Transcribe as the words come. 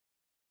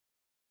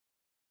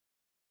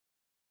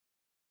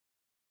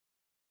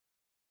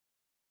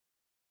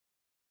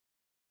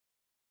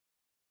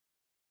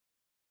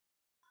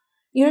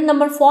Unit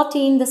number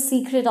 14, the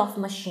secret of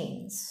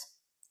machines.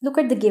 Look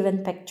at the given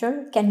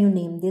picture. Can you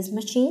name these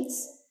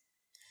machines?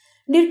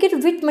 Dear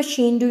kid, which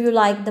machine do you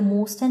like the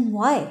most and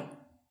why?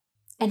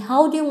 And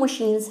how do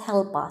machines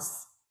help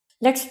us?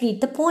 Let's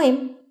read the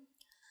poem.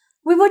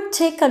 We were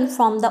taken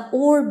from the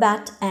ore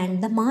bat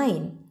and the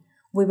mine.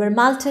 We were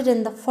melted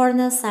in the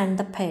furnace and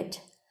the pit.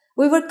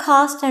 We were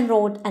cast and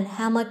wrought and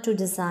hammered to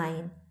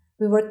design.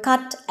 We were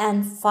cut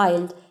and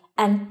filed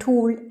and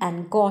tooled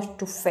and got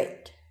to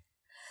fit.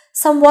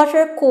 Some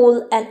water,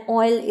 coal, and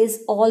oil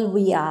is all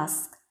we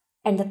ask,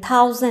 and the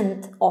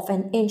thousandth of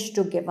an inch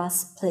to give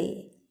us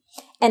play.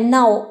 And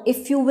now,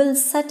 if you will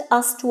set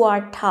us to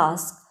our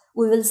task,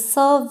 we will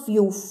serve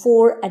you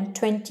 24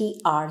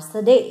 hours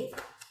a day.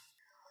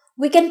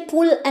 We can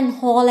pull and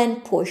haul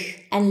and push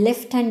and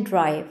lift and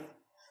drive.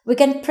 We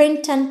can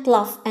print and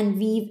pluff and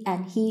weave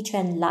and heat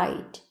and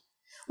light.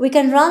 We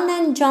can run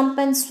and jump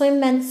and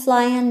swim and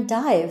fly and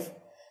dive.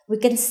 We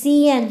can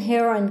see and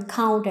hear and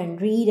count and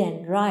read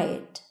and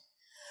write.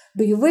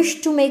 Do you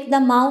wish to make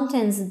the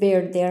mountains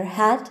bare their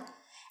head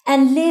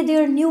and lay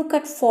their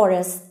new-cut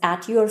forests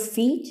at your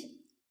feet?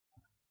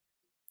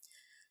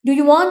 Do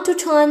you want to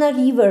turn a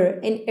river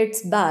in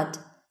its bed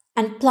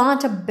and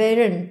plant a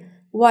barren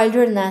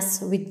wilderness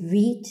with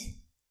wheat?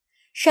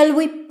 Shall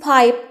we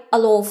pipe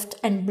aloft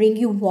and bring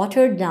you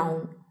water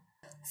down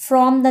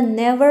from the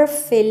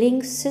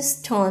never-failing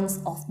cisterns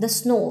of the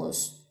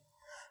snows,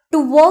 to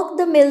work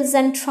the mills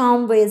and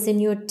tramways in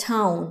your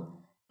town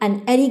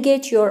and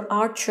irrigate your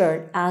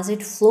orchard as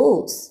it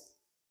flows?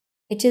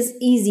 It is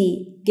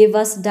easy. Give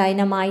us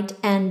dynamite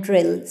and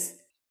drills.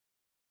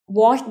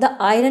 Watch the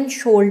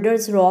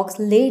iron-shouldered rocks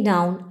lay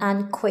down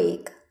and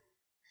quake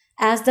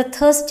as the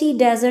thirsty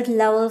desert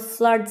level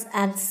floods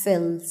and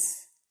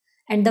fills,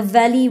 and the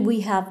valley we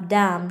have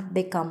dammed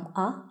become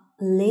a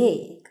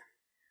lake.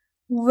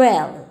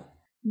 Well,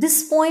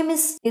 this poem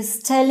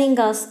is telling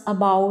us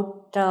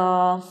about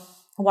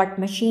what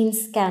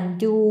machines can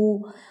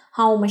do,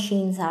 how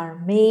machines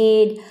are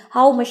made,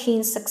 how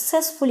machines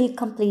successfully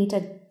complete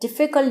a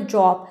difficult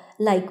job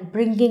like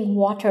bringing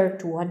water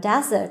to a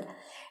desert.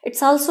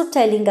 It's also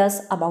telling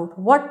us about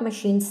what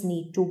machines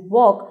need to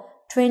work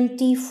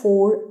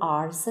 24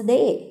 hours a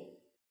day.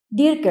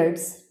 Dear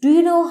kids, do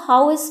you know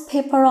how is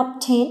paper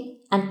obtained?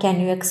 And can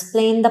you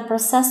explain the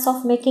process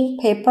of making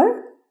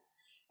paper?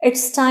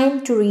 It's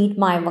time to read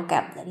my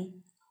vocabulary.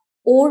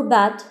 Ore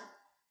bat,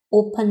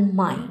 open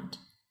mind.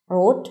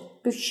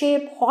 Wrought, to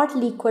shape hot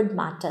liquid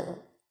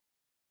metal.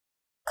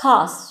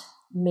 Cast,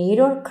 made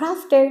or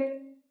crafted.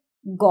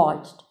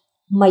 Gauged,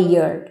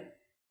 mired.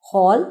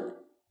 Haul,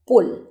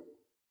 pull.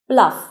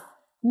 Pluff,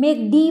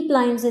 make deep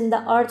lines in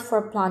the earth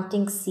for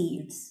planting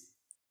seeds.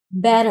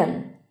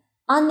 Barren,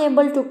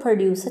 unable to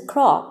produce a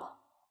crop.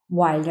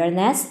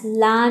 Wilderness,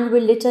 land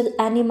with little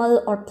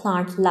animal or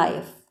plant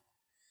life.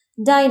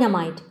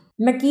 Dynamite,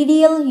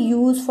 material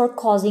used for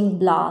causing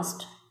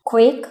blast.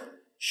 Quake,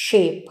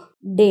 shape.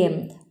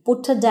 Dammed,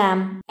 put a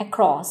dam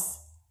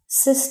across.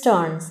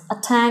 Cisterns, a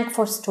tank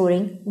for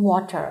storing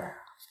water.